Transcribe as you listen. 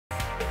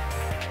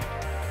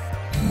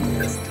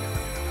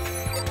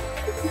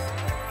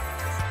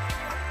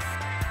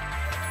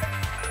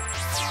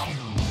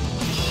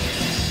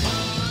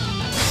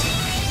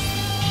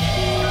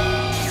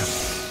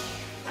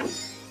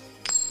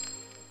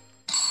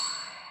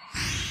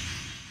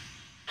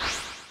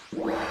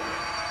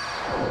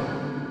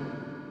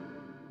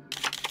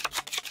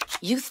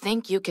You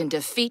think you can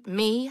defeat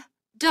me?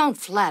 Don't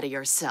flatter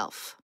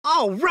yourself.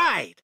 All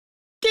right!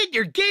 Get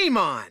your game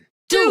on!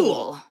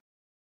 Duel!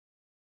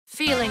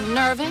 Feeling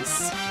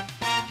nervous?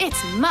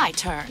 It's my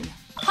turn.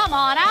 Come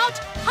on out,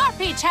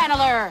 Harpy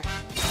Channeler!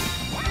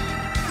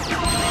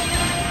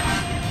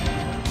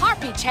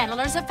 Harpy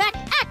Channeler's effect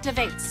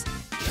activates.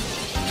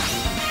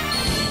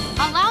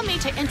 Allow me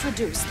to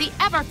introduce the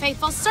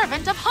ever-faithful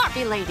servant of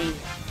Harpy Lady,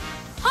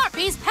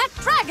 Harpy's pet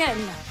dragon!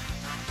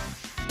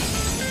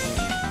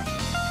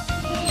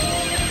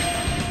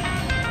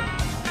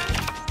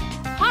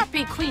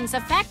 Harpy Queen's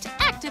effect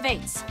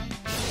activates.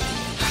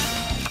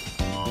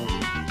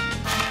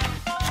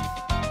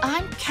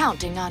 I'm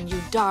counting on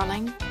you,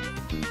 darling.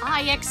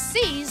 I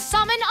Xyz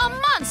summon a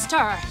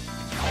monster!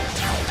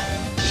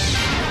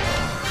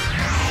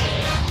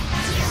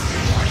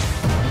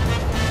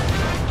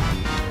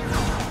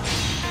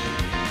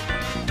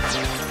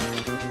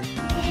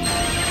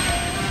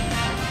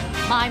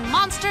 My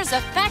monster's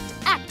effect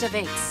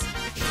activates.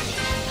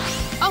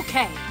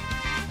 Okay,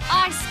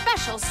 I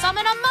special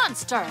summon a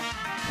monster.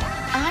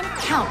 I'm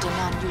counting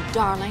on you,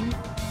 darling.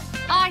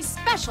 I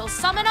special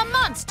summon a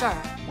monster.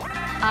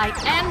 I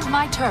end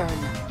my turn.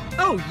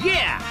 Oh,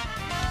 yeah!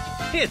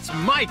 It's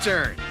my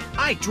turn.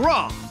 I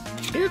draw.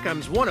 Here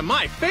comes one of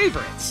my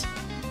favorites.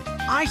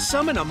 I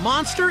summon a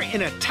monster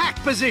in attack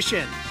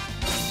position.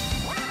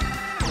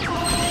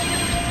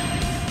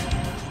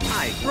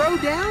 I throw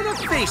down a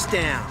face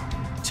down.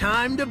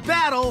 Time to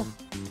battle.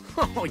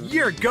 Oh,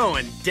 you're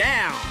going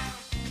down.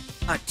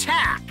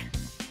 Attack.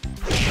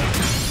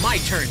 My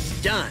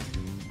turn's done.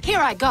 Here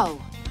I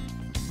go.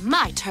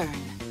 My turn.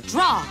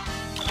 Draw.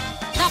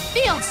 The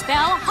field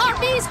spell,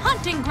 Harpy's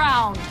Hunting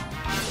Ground.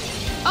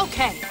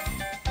 Okay.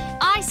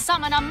 I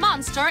summon a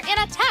monster in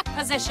attack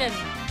position.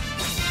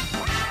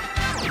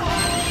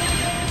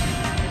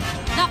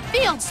 The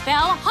field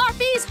spell,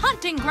 Harpy's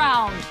Hunting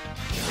Ground.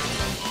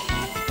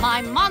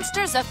 My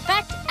monster's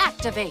effect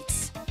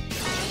activates.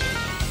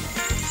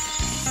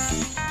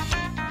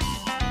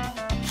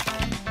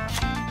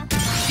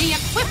 The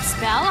equipped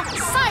spell,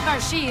 Cyber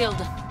Shield.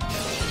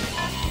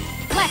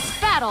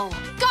 Let's battle.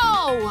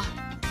 Go!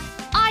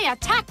 I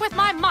attack with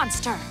my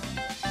monster.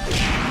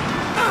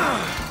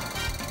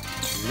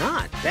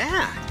 Not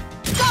bad.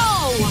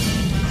 Go!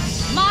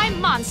 My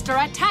monster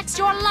attacks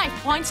your life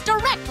points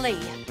directly.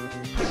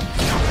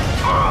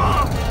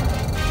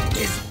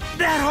 Is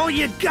that all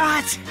you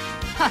got?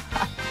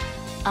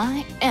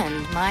 I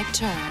end my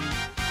turn.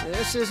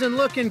 This isn't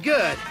looking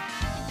good.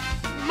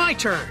 My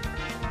turn.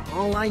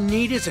 All I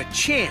need is a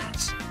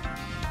chance.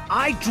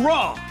 I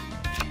draw.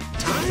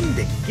 Time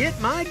to get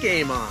my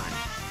game on.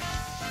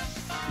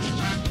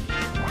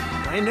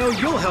 I know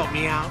you'll help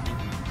me out.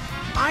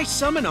 I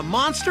summon a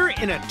monster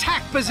in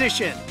attack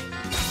position.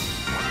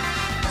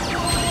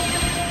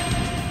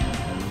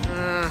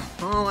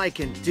 All I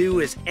can do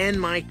is end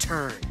my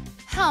turn.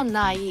 How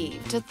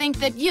naive to think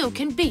that you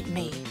can beat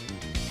me.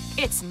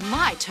 It's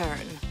my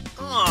turn.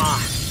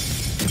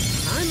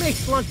 I may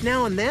flunk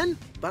now and then,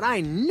 but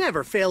I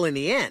never fail in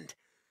the end.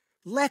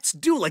 Let's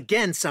duel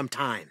again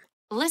sometime.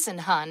 Listen,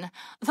 hun,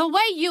 the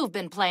way you've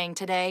been playing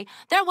today,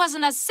 there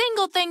wasn't a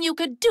single thing you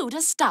could do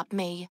to stop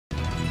me.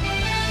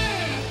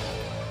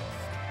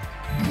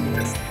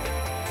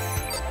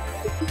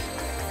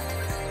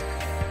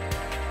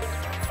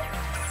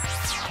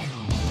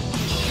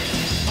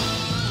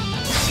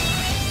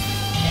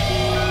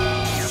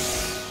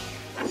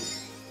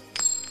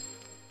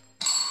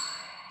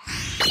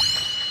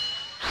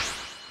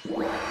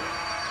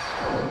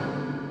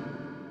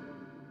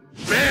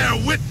 Bear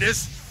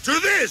witness to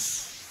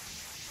this!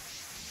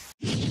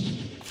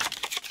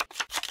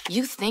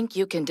 You think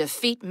you can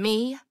defeat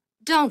me?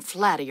 Don't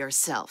flatter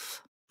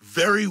yourself.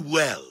 Very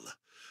well.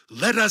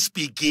 Let us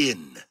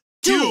begin.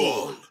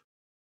 Duel!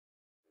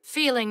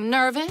 Feeling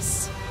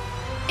nervous?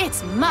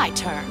 It's my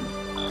turn.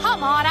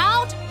 Come on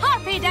out,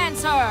 Harpy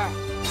Dancer!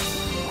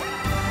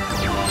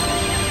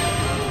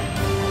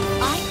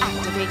 I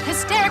activate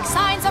Hysteric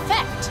Sign's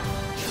effect.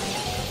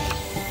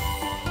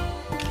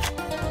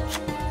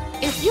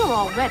 If you're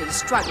already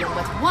struggling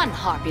with one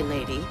Harpy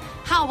Lady,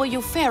 how will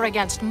you fare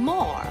against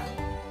more?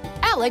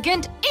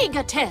 Elegant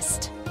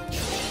Egotist!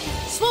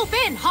 Swoop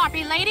in,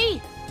 Harpy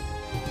Lady!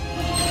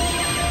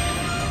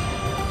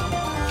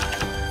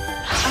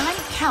 I'm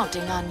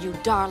counting on you,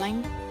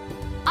 darling.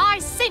 I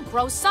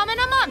synchro summon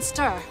a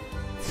monster!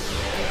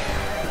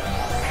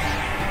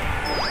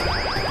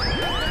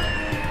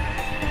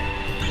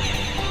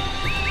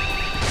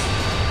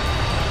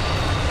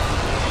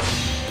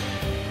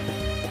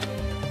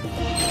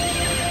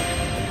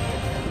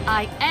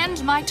 I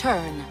end my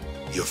turn.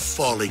 You're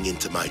falling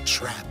into my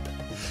trap.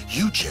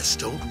 You just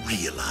don't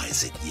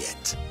realize it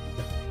yet.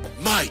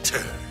 My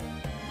turn.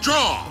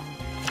 Draw!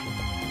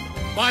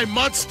 My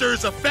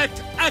monster's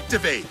effect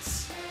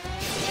activates.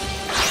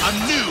 A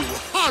new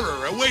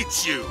horror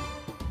awaits you.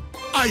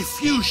 I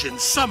fusion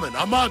summon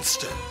a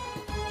monster.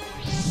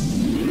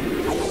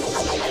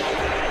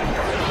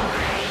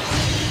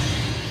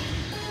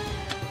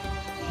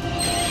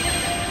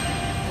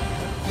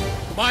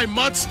 My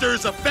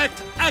monster's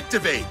effect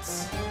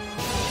activates.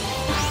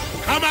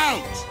 Come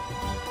out!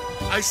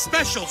 I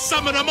special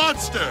summon a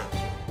monster.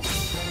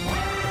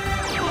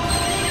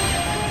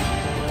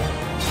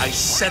 I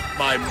set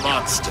my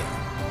monster.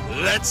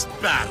 Let's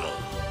battle.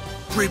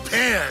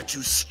 Prepare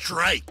to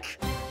strike.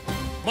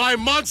 My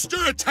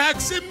monster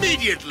attacks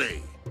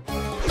immediately.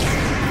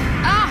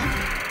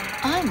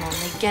 I'm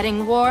only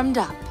getting warmed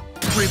up.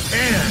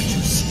 Prepare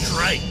to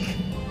strike.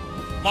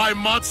 My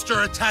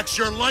monster attacks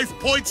your life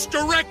points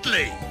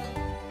directly.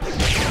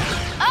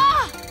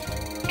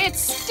 It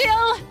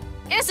still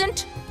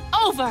isn't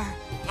over.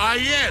 I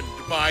end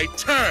my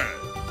turn.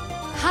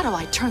 How do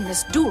I turn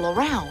this duel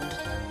around?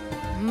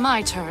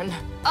 My turn.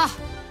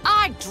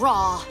 I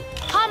draw.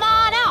 Come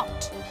on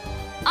out.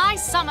 I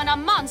summon a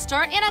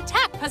monster in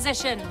attack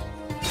position.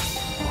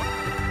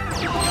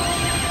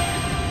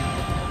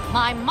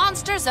 My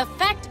monster's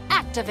effect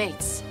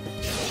activates.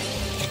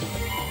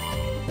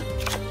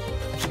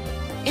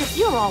 If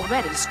you're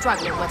already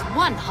struggling with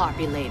one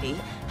Harpy Lady,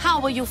 how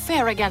will you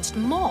fare against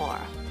more?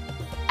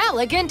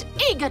 Elegant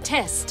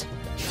Egotist!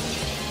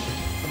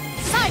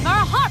 Cyber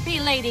Harpy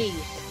Lady!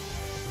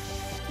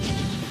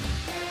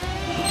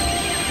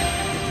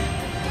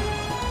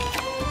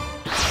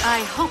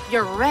 I hope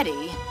you're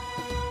ready.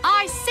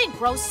 I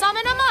synchro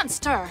summon a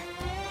monster!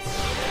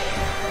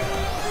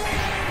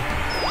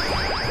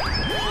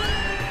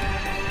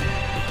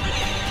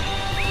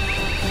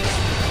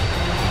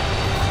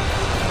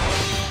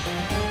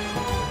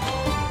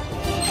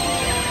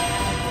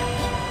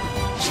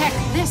 Check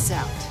this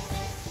out.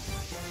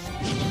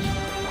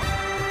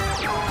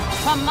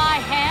 From my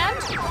hand,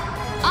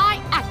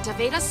 I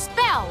activate a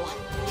spell.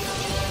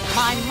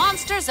 My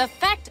monster's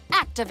effect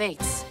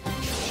activates.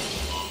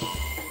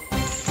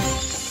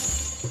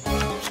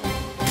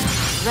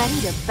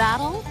 Ready to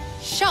battle?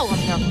 Show them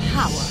your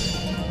power.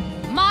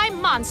 My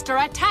monster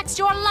attacks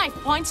your life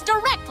points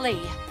directly.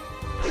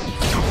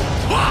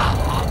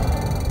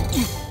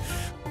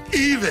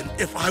 Even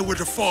if I were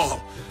to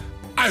fall,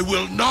 I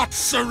will not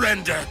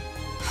surrender.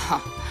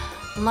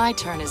 My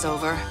turn is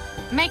over.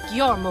 Make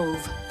your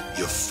move.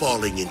 You're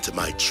falling into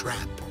my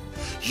trap.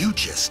 You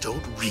just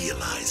don't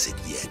realize it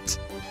yet.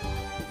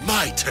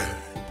 My turn.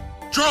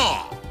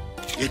 Draw!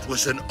 It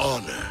was an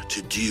honor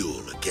to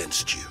duel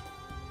against you.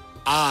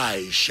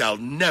 I shall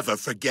never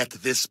forget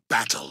this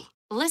battle.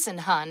 Listen,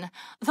 hun.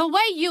 The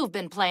way you've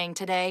been playing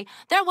today,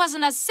 there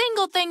wasn't a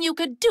single thing you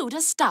could do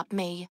to stop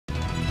me.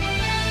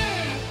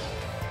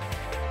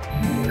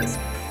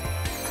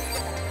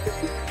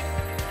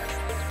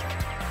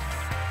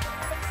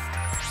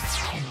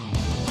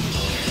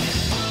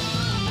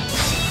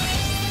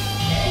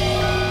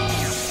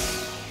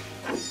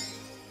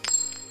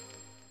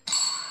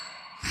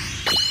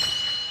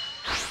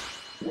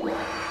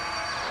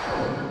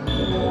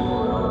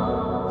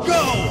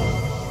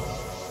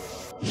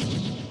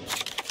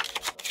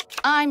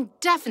 I'm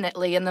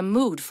definitely in the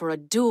mood for a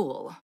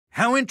duel.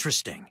 How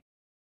interesting.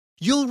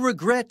 You'll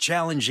regret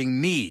challenging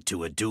me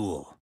to a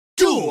duel.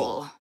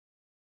 Duel!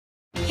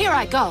 Here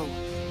I go.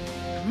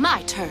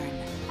 My turn.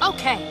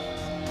 Okay.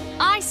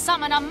 I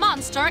summon a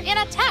monster in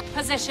attack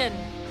position.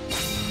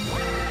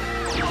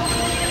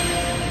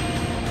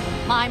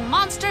 My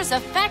monster's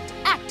effect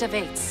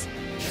activates.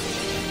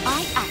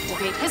 I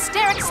activate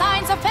Hysteric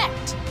Sign's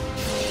effect.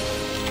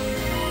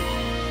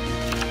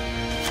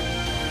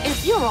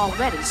 If you're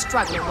already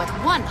struggling with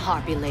one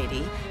Harpy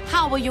Lady,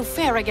 how will you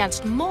fare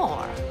against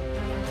more?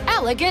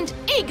 Elegant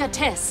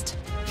Egotist!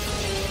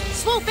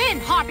 Swoop in,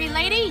 Harpy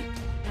Lady!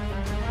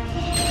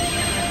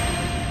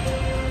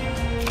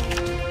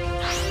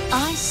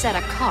 I set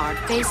a card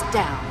face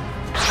down.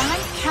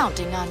 I'm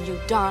counting on you,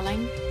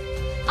 darling.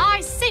 I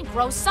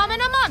synchro summon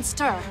a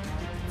monster!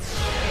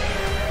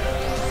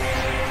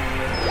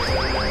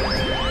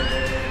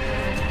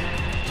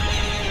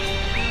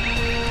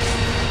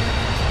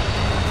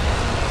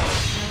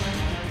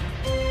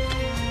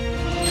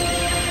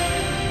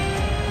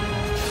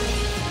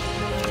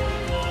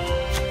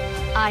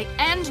 I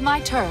end my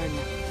turn.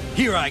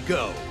 Here I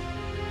go.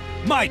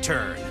 My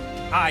turn.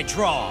 I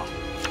draw.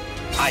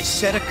 I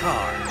set a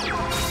card.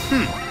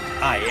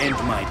 I end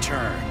my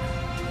turn.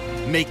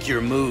 Make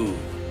your move.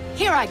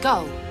 Here I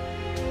go.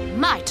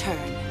 My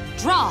turn.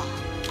 Draw.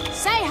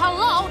 Say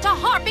hello to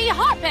Harpy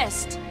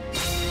Harpist!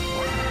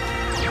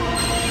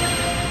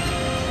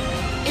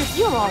 If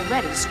you're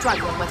already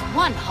struggling with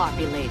one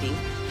Harpy Lady,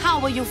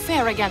 how will you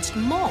fare against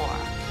more?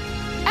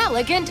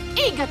 Elegant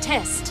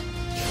Egotist!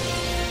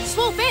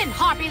 Swoop in,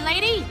 Harpy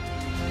Lady!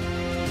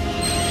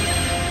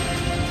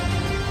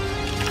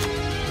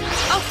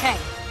 Okay.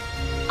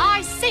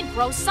 I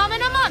synchro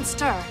summon a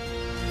monster!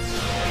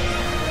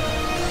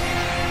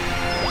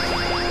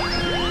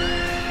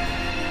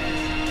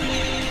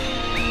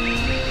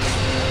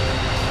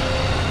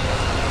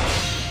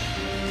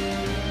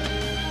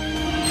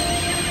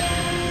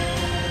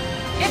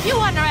 If you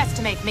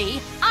underestimate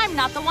me, I'm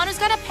not the one who's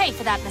gonna pay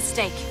for that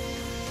mistake.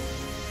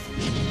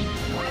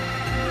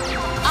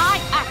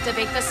 I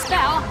activate the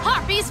spell,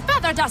 Harpy's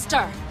Feather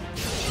Duster!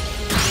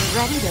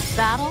 Ready to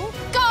battle?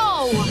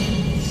 Go!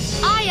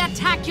 I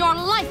attack your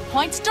life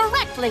points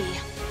directly.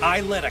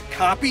 I let a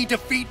copy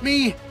defeat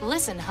me?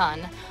 Listen,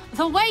 hun.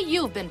 The way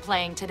you've been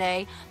playing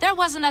today, there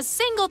wasn't a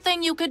single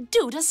thing you could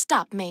do to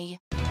stop me.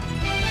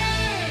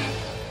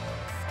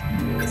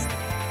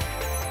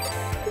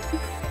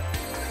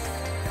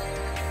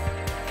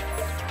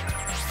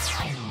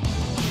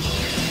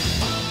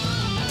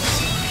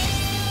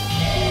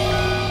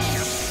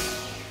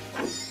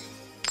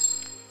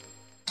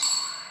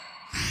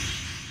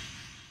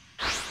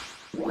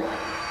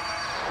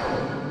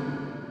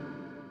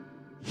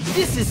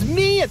 This is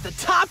me at the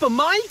top of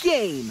my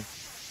game!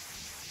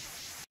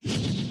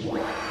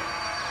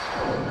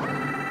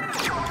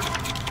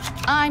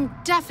 I'm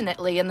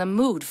definitely in the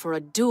mood for a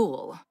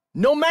duel.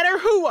 No matter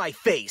who I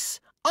face,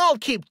 I'll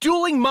keep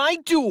dueling my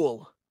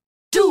duel.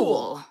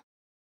 Duel!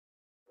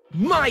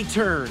 My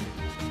turn.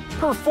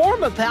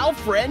 Perform a pal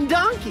friend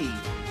donkey.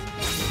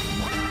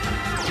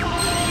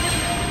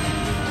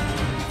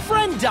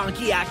 Friend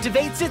donkey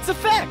activates its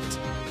effect.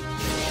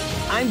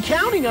 I'm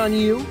counting on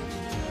you.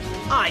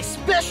 I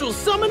special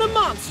summon a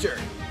monster.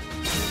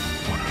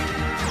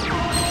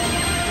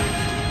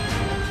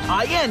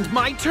 I end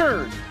my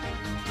turn.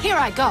 Here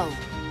I go.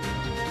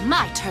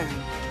 My turn.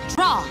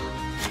 Draw.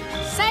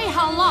 Say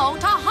hello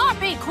to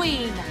Harpy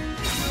Queen.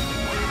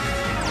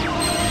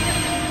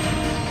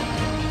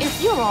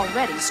 If you're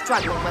already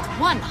struggling with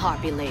one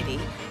Harpy lady,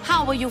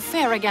 how will you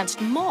fare against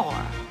more?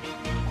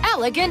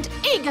 Elegant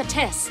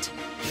egotist.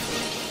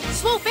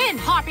 Swoop in,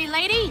 Harpy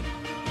lady.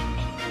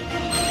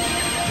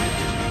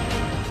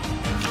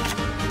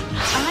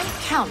 I'm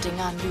counting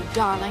on you,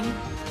 darling.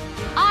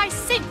 I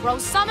synchro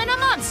summon a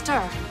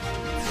monster.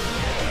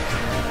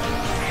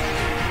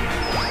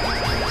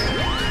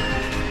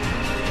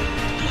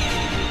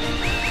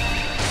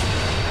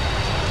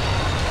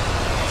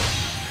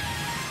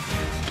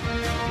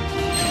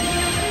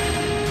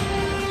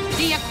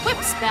 The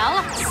equip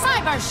spell,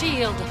 Cyber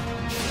Shield.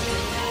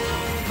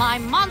 My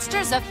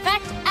monster's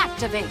effect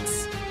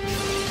activates.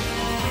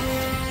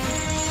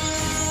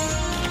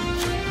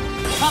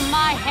 From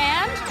my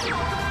hand,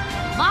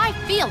 my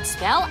field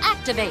spell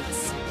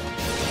activates.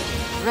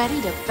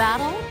 Ready to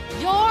battle?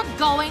 You're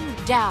going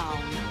down.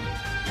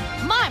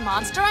 My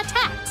monster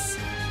attacks.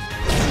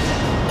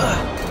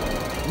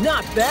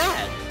 Not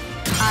bad.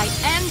 I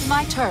end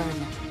my turn.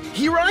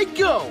 Here I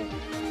go.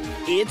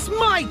 It's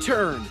my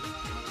turn.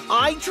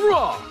 I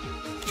draw.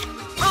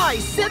 I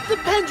set the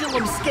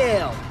pendulum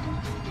scale.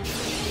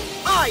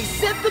 I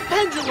set the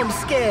pendulum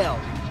scale.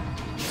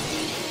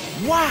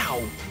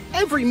 Wow!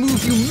 Every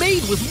move you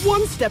made was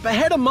one step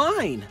ahead of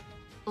mine.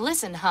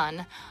 Listen,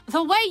 hun.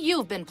 The way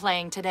you've been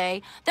playing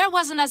today, there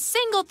wasn't a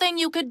single thing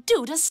you could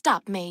do to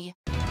stop me.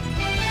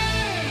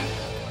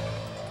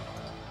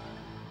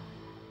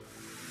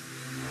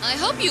 I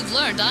hope you've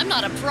learned I'm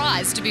not a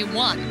prize to be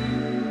won.